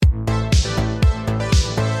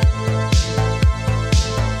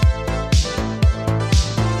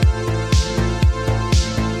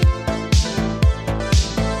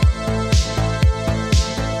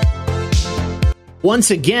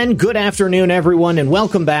Once again, good afternoon, everyone, and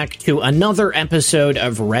welcome back to another episode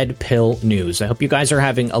of Red Pill News. I hope you guys are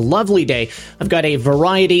having a lovely day. I've got a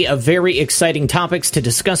variety of very exciting topics to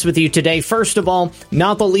discuss with you today. First of all,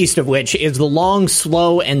 not the least of which is the long,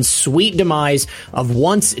 slow, and sweet demise of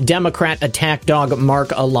once Democrat attack dog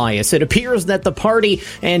Mark Elias. It appears that the party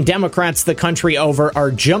and Democrats the country over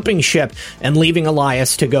are jumping ship and leaving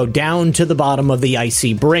Elias to go down to the bottom of the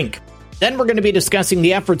icy brink. Then we're going to be discussing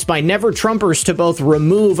the efforts by Never-Trumpers to both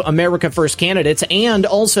remove America First candidates and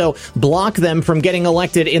also block them from getting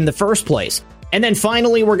elected in the first place. And then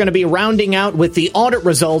finally, we're going to be rounding out with the audit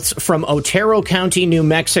results from Otero County, New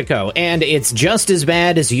Mexico. And it's just as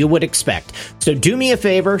bad as you would expect. So do me a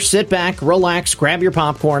favor, sit back, relax, grab your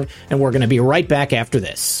popcorn, and we're going to be right back after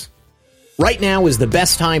this. Right now is the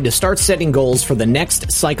best time to start setting goals for the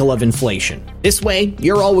next cycle of inflation. This way,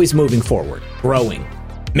 you're always moving forward, growing,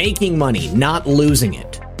 making money, not losing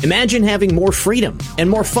it. Imagine having more freedom and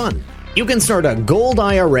more fun. You can start a gold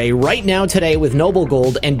IRA right now today with Noble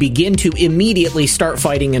Gold and begin to immediately start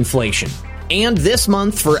fighting inflation. And this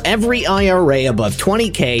month, for every IRA above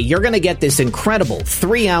 $20K, you're going to get this incredible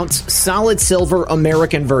 3-ounce solid silver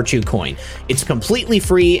American Virtue coin. It's completely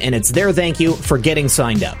free, and it's their thank you for getting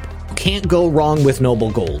signed up. Can't go wrong with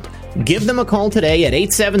Noble Gold. Give them a call today at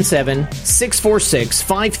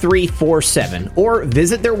 877-646-5347 or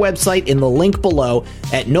visit their website in the link below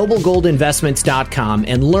at noblegoldinvestments.com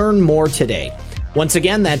and learn more today. Once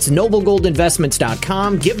again, that's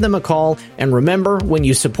noblegoldinvestments.com. Give them a call, and remember, when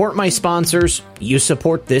you support my sponsors, you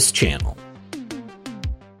support this channel.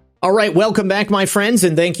 All right, welcome back, my friends,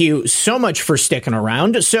 and thank you so much for sticking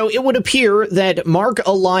around. So it would appear that Mark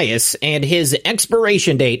Elias and his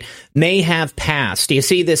expiration date may have passed. You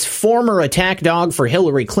see, this former attack dog for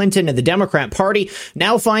Hillary Clinton and the Democrat Party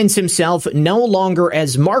now finds himself no longer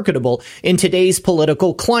as marketable in today's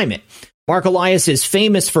political climate. Mark Elias is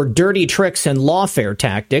famous for dirty tricks and lawfare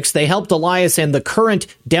tactics. They helped Elias and the current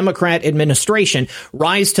Democrat administration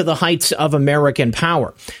rise to the heights of American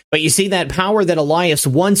power. But you see, that power that Elias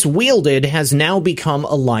once wielded has now become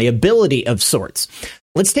a liability of sorts.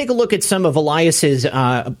 Let's take a look at some of Elias's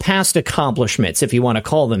past accomplishments, if you want to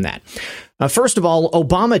call them that. First of all,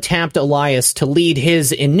 Obama tapped Elias to lead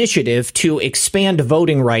his initiative to expand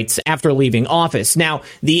voting rights after leaving office. Now,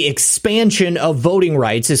 the expansion of voting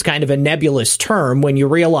rights is kind of a nebulous term when you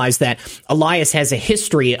realize that Elias has a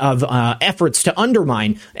history of efforts to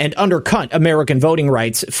undermine and undercut American voting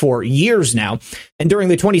rights for years now. And during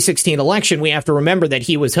the 2016 election, we have to remember that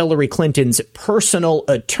he was Hillary Clinton's personal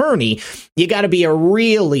attorney. You got to be a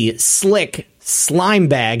really slick slime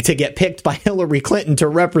bag to get picked by Hillary Clinton to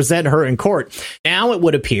represent her in court. Now it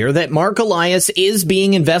would appear that Mark Elias is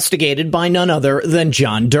being investigated by none other than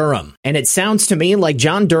John Durham. And it sounds to me like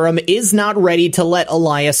John Durham is not ready to let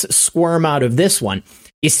Elias squirm out of this one.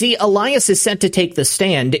 You see, Elias is set to take the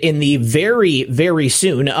stand in the very, very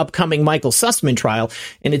soon upcoming Michael Sussman trial,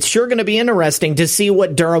 and it's sure going to be interesting to see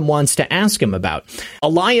what Durham wants to ask him about.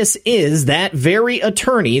 Elias is that very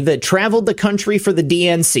attorney that traveled the country for the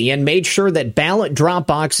DNC and made sure that ballot drop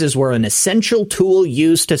boxes were an essential tool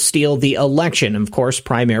used to steal the election, of course,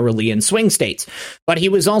 primarily in swing states. But he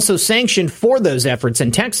was also sanctioned for those efforts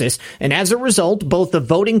in Texas, and as a result, both the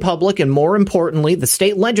voting public and, more importantly, the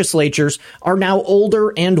state legislatures are now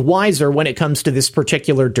older and wiser when it comes to this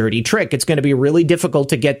particular dirty trick. It's going to be really difficult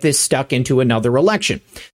to get this stuck into another election.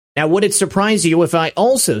 Now, would it surprise you if I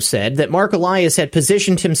also said that Mark Elias had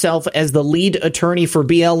positioned himself as the lead attorney for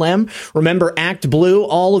BLM? Remember Act Blue,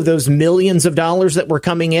 all of those millions of dollars that were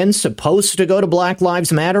coming in, supposed to go to Black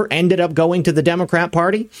Lives Matter, ended up going to the Democrat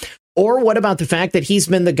Party? Or what about the fact that he's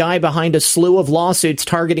been the guy behind a slew of lawsuits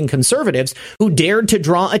targeting conservatives who dared to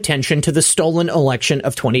draw attention to the stolen election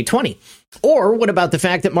of 2020? Or what about the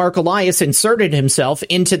fact that Mark Elias inserted himself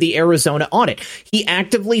into the Arizona audit? He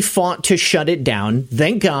actively fought to shut it down.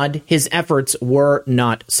 Thank God his efforts were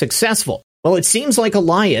not successful. Well, it seems like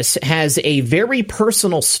Elias has a very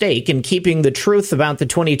personal stake in keeping the truth about the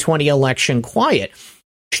 2020 election quiet.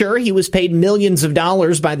 Sure, he was paid millions of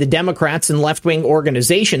dollars by the Democrats and left-wing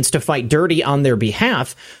organizations to fight dirty on their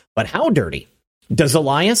behalf, but how dirty? Does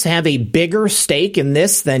Elias have a bigger stake in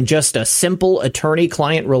this than just a simple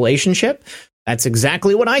attorney-client relationship? That's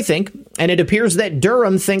exactly what I think, and it appears that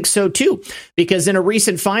Durham thinks so too, because in a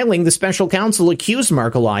recent filing, the special counsel accused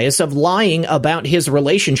Mark Elias of lying about his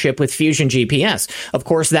relationship with Fusion GPS. Of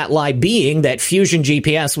course, that lie being that Fusion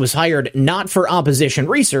GPS was hired not for opposition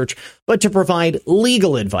research, but to provide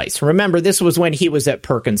legal advice. Remember, this was when he was at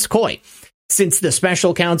Perkins Coie. Since the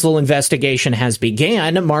special counsel investigation has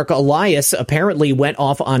began, Mark Elias apparently went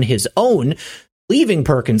off on his own leaving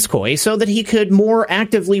Perkins Coie so that he could more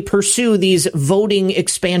actively pursue these voting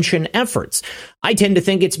expansion efforts. I tend to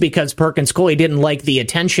think it's because Perkins Coie didn't like the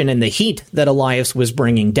attention and the heat that Elias was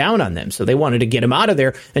bringing down on them, so they wanted to get him out of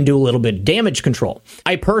there and do a little bit of damage control.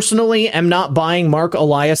 I personally am not buying Mark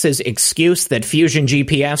Elias's excuse that Fusion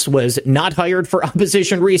GPS was not hired for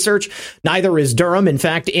opposition research. Neither is Durham. In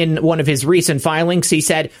fact, in one of his recent filings, he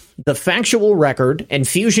said the factual record and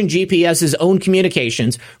Fusion GPS's own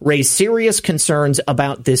communications raise serious concerns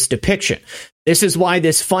about this depiction. This is why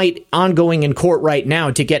this fight ongoing in court right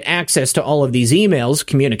now to get access to all of these emails,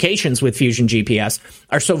 communications with Fusion GPS,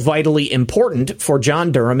 are so vitally important for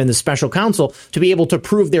John Durham and the special counsel to be able to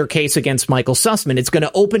prove their case against Michael Sussman. It's going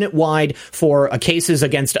to open it wide for cases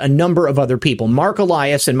against a number of other people. Mark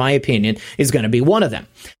Elias, in my opinion, is going to be one of them.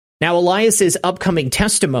 Now, Elias's upcoming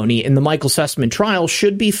testimony in the Michael Sussman trial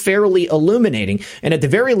should be fairly illuminating, and at the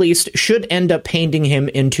very least should end up painting him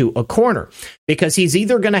into a corner, because he's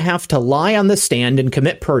either going to have to lie on the stand and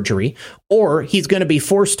commit perjury, or he's going to be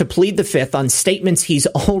forced to plead the fifth on statements he's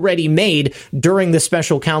already made during the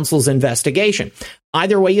special counsel's investigation.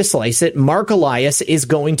 Either way you slice it, Mark Elias is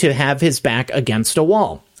going to have his back against a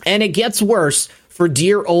wall. And it gets worse for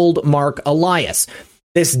dear old Mark Elias.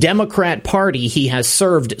 This Democrat party he has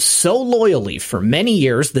served so loyally for many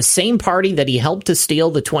years, the same party that he helped to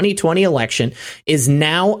steal the 2020 election, is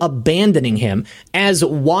now abandoning him as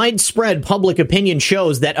widespread public opinion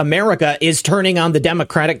shows that America is turning on the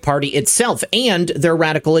Democratic Party itself and their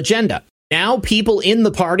radical agenda. Now people in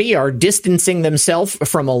the party are distancing themselves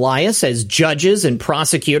from Elias as judges and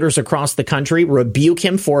prosecutors across the country rebuke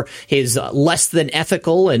him for his less than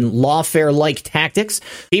ethical and lawfare-like tactics.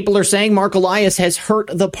 People are saying Mark Elias has hurt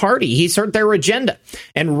the party. He's hurt their agenda.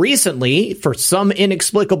 And recently, for some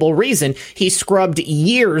inexplicable reason, he scrubbed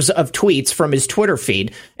years of tweets from his Twitter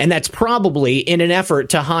feed. And that's probably in an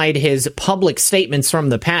effort to hide his public statements from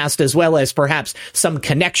the past, as well as perhaps some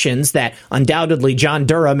connections that undoubtedly John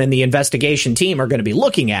Durham and the investigation team are going to be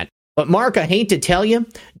looking at. But Mark, I hate to tell you,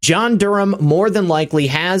 John Durham more than likely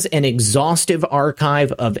has an exhaustive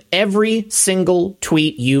archive of every single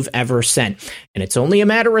tweet you've ever sent. And it's only a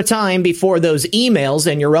matter of time before those emails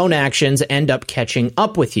and your own actions end up catching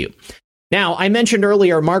up with you. Now, I mentioned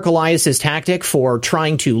earlier Mark Elias's tactic for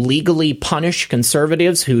trying to legally punish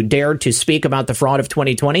conservatives who dared to speak about the fraud of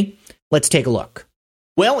 2020. Let's take a look.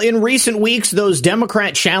 Well, in recent weeks, those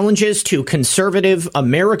Democrat challenges to conservative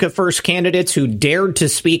America First candidates who dared to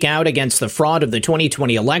speak out against the fraud of the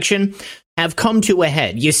 2020 election have come to a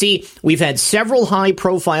head. You see, we've had several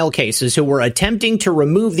high-profile cases who were attempting to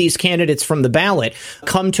remove these candidates from the ballot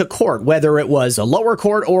come to court, whether it was a lower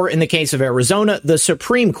court or, in the case of Arizona, the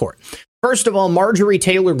Supreme Court. First of all, Marjorie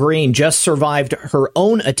Taylor Greene just survived her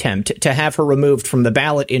own attempt to have her removed from the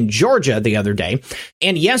ballot in Georgia the other day.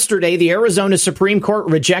 And yesterday, the Arizona Supreme Court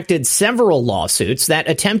rejected several lawsuits that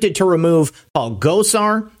attempted to remove Paul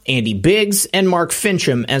Gosar, Andy Biggs, and Mark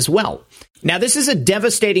Fincham as well. Now, this is a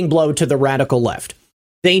devastating blow to the radical left.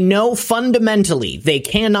 They know fundamentally they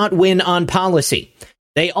cannot win on policy.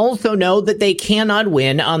 They also know that they cannot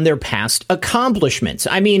win on their past accomplishments.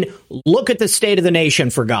 I mean, look at the state of the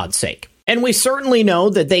nation, for God's sake. And we certainly know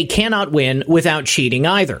that they cannot win without cheating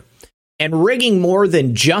either. And rigging more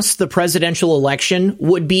than just the presidential election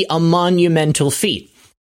would be a monumental feat.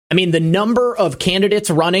 I mean, the number of candidates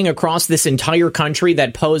running across this entire country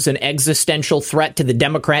that pose an existential threat to the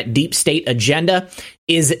Democrat deep state agenda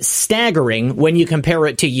is staggering when you compare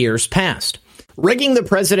it to years past. Rigging the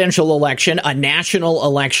presidential election, a national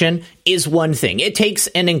election, is one thing. It takes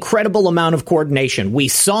an incredible amount of coordination. We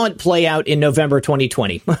saw it play out in November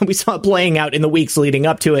 2020. We saw it playing out in the weeks leading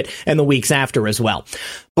up to it and the weeks after as well.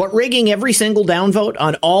 But rigging every single downvote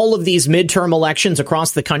on all of these midterm elections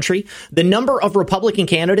across the country, the number of Republican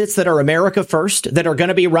candidates that are America First, that are going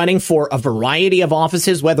to be running for a variety of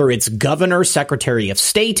offices, whether it's governor, secretary of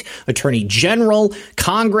state, attorney general,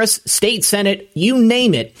 Congress, state senate, you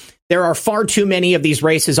name it, there are far too many of these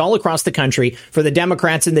races all across the country for the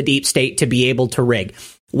Democrats in the deep state to be able to rig.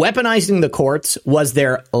 Weaponizing the courts was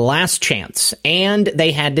their last chance, and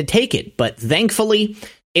they had to take it. But thankfully,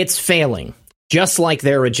 it's failing, just like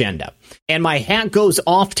their agenda. And my hat goes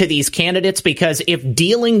off to these candidates, because if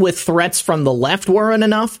dealing with threats from the left weren't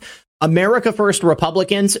enough, America First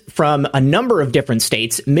Republicans from a number of different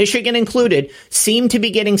states, Michigan included, seem to be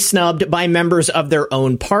getting snubbed by members of their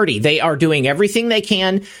own party. They are doing everything they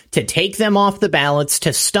can to take them off the ballots,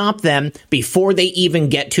 to stop them before they even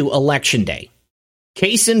get to Election Day.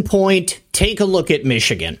 Case in point, take a look at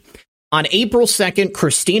Michigan. On April 2nd,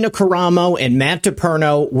 Christina Caramo and Matt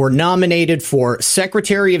DePerno were nominated for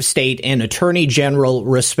Secretary of State and Attorney General,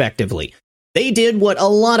 respectively. They did what a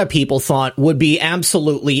lot of people thought would be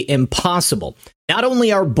absolutely impossible. Not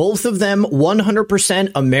only are both of them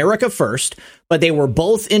 100% America first, but they were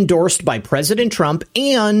both endorsed by President Trump,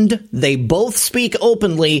 and they both speak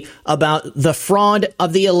openly about the fraud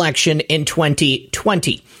of the election in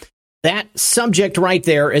 2020. That subject right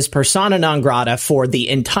there is persona non grata for the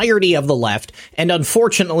entirety of the left, and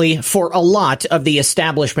unfortunately for a lot of the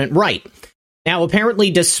establishment right. Now,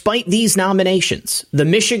 apparently, despite these nominations, the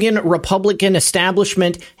Michigan Republican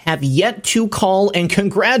establishment have yet to call and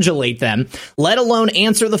congratulate them, let alone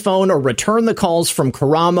answer the phone or return the calls from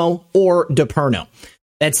Karamo or DePerno.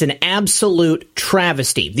 That's an absolute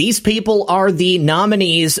travesty. These people are the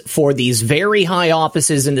nominees for these very high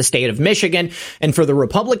offices in the state of Michigan, and for the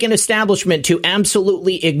Republican establishment to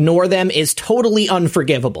absolutely ignore them is totally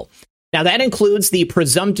unforgivable. Now, that includes the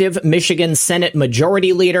presumptive Michigan Senate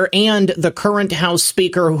Majority Leader and the current House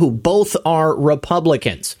Speaker, who both are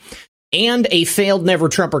Republicans. And a failed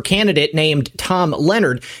Never-Trumper candidate named Tom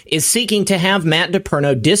Leonard is seeking to have Matt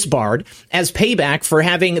DePerno disbarred as payback for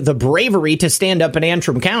having the bravery to stand up in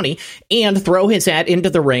Antrim County and throw his hat into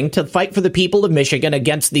the ring to fight for the people of Michigan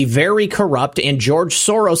against the very corrupt and George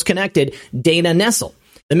Soros-connected Dana Nessel.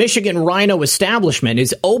 The Michigan Rhino establishment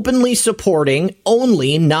is openly supporting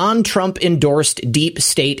only non-Trump endorsed deep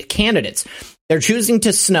state candidates. They're choosing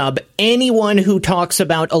to snub anyone who talks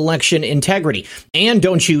about election integrity. And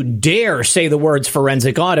don't you dare say the words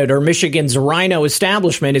forensic audit, or Michigan's Rhino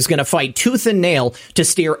establishment is going to fight tooth and nail to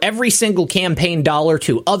steer every single campaign dollar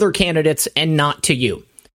to other candidates and not to you.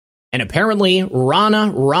 And apparently,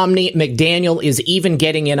 Ronna Romney McDaniel is even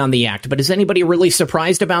getting in on the act. But is anybody really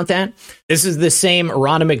surprised about that? This is the same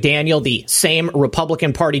Ronna McDaniel, the same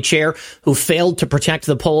Republican Party chair who failed to protect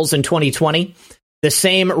the polls in 2020. The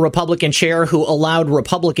same Republican chair who allowed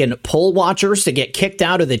Republican poll watchers to get kicked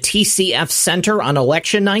out of the TCF Center on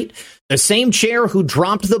election night. The same chair who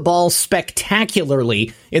dropped the ball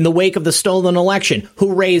spectacularly in the wake of the stolen election,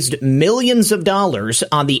 who raised millions of dollars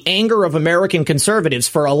on the anger of American conservatives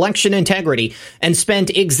for election integrity and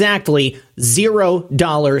spent exactly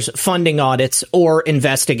 $0 funding audits or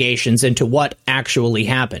investigations into what actually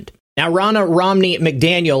happened. Now, Ronna Romney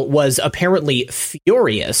McDaniel was apparently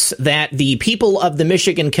furious that the people of the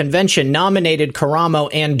Michigan Convention nominated Karamo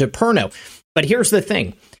and DePerno. But here's the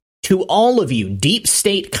thing. To all of you deep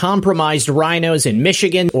state compromised rhinos in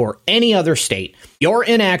Michigan or any other state, your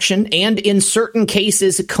inaction and, in certain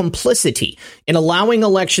cases, complicity in allowing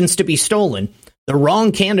elections to be stolen, the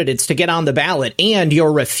wrong candidates to get on the ballot, and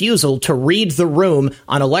your refusal to read the room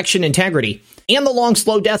on election integrity, and the long,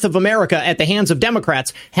 slow death of America at the hands of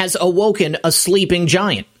Democrats has awoken a sleeping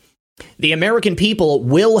giant. The American people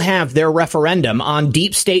will have their referendum on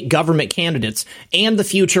deep state government candidates and the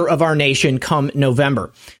future of our nation come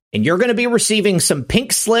November. And you're going to be receiving some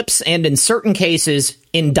pink slips and, in certain cases,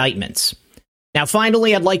 indictments. Now,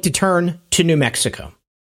 finally, I'd like to turn to New Mexico.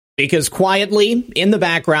 Because quietly, in the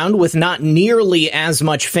background, with not nearly as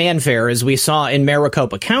much fanfare as we saw in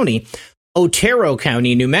Maricopa County, Otero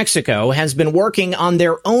County, New Mexico, has been working on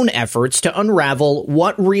their own efforts to unravel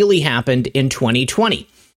what really happened in 2020.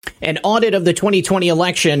 An audit of the 2020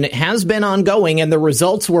 election has been ongoing, and the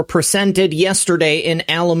results were presented yesterday in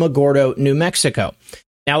Alamogordo, New Mexico.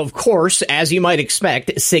 Now, of course, as you might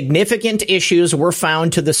expect, significant issues were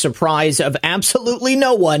found to the surprise of absolutely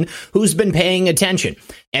no one who's been paying attention.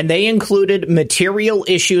 And they included material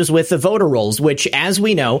issues with the voter rolls, which, as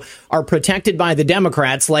we know, are protected by the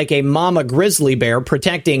Democrats like a mama grizzly bear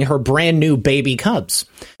protecting her brand new baby cubs.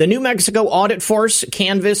 The New Mexico Audit Force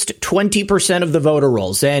canvassed 20% of the voter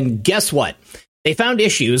rolls. And guess what? They found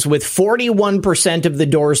issues with 41% of the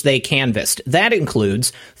doors they canvassed. That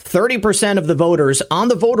includes 30% of the voters on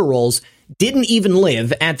the voter rolls didn't even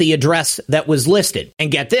live at the address that was listed. And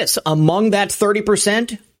get this, among that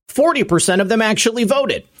 30%, 40% of them actually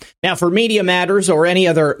voted. Now, for Media Matters or any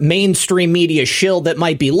other mainstream media shill that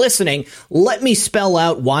might be listening, let me spell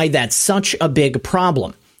out why that's such a big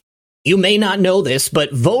problem. You may not know this,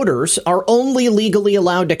 but voters are only legally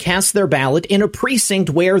allowed to cast their ballot in a precinct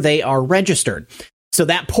where they are registered. So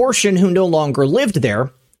that portion who no longer lived there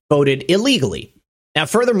voted illegally. Now,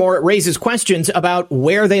 furthermore, it raises questions about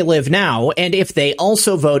where they live now and if they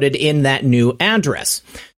also voted in that new address.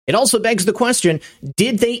 It also begs the question,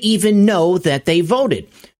 did they even know that they voted?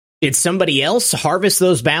 Did somebody else harvest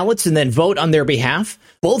those ballots and then vote on their behalf?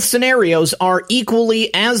 Both scenarios are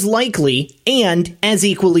equally as likely and as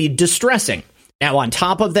equally distressing. Now, on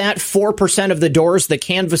top of that, 4% of the doors the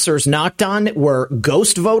canvassers knocked on were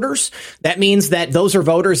ghost voters. That means that those are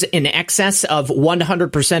voters in excess of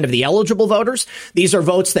 100% of the eligible voters. These are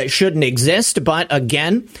votes that shouldn't exist, but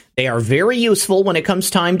again, they are very useful when it comes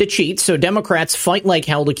time to cheat, so Democrats fight like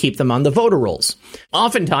hell to keep them on the voter rolls.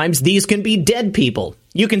 Oftentimes, these can be dead people.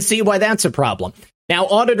 You can see why that's a problem. Now,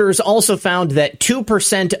 auditors also found that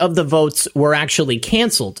 2% of the votes were actually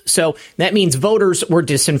canceled. So that means voters were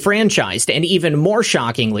disenfranchised. And even more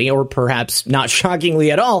shockingly, or perhaps not shockingly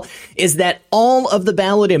at all, is that all of the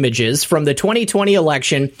ballot images from the 2020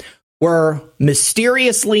 election were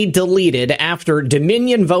mysteriously deleted after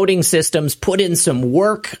Dominion voting systems put in some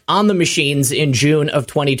work on the machines in June of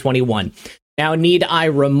 2021. Now, need I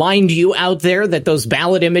remind you out there that those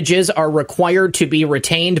ballot images are required to be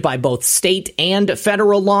retained by both state and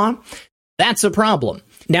federal law? That's a problem.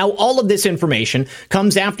 Now, all of this information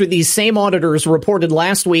comes after these same auditors reported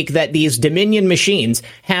last week that these Dominion machines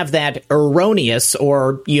have that erroneous,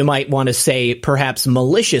 or you might want to say perhaps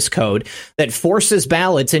malicious code that forces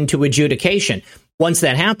ballots into adjudication. Once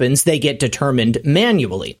that happens, they get determined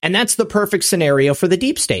manually. And that's the perfect scenario for the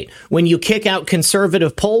deep state. When you kick out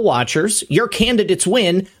conservative poll watchers, your candidates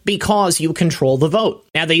win because you control the vote.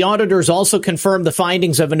 Now, the auditors also confirmed the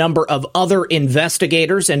findings of a number of other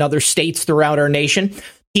investigators in other states throughout our nation.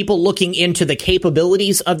 People looking into the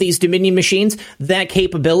capabilities of these Dominion machines, that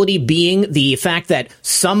capability being the fact that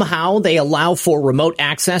somehow they allow for remote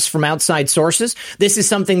access from outside sources. This is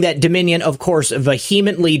something that Dominion, of course,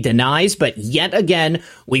 vehemently denies, but yet again,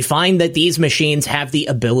 we find that these machines have the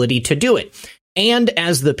ability to do it. And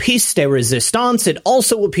as the piece de resistance, it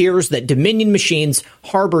also appears that Dominion machines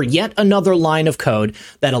harbor yet another line of code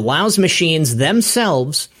that allows machines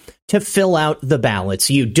themselves to fill out the ballots.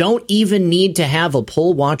 You don't even need to have a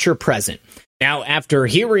poll watcher present. Now, after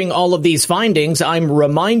hearing all of these findings, I'm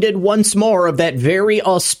reminded once more of that very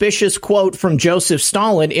auspicious quote from Joseph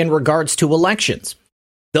Stalin in regards to elections.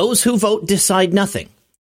 Those who vote decide nothing.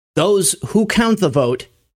 Those who count the vote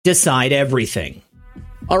decide everything.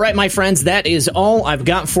 All right, my friends, that is all I've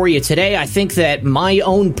got for you today. I think that my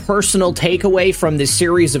own personal takeaway from this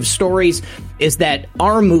series of stories is that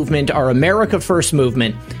our movement, our America First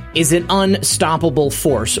movement, is an unstoppable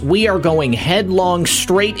force. We are going headlong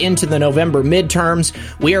straight into the November midterms.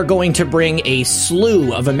 We are going to bring a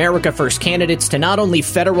slew of America First candidates to not only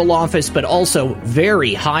federal office, but also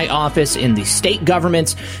very high office in the state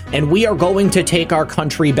governments. And we are going to take our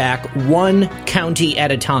country back one county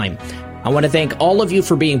at a time. I want to thank all of you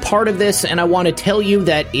for being part of this, and I want to tell you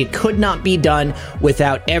that it could not be done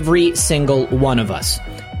without every single one of us.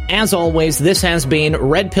 As always, this has been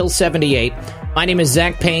Red Pill 78. My name is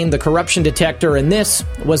Zach Payne, the corruption detector, and this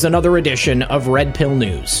was another edition of Red Pill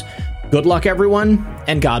News. Good luck, everyone,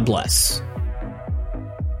 and God bless.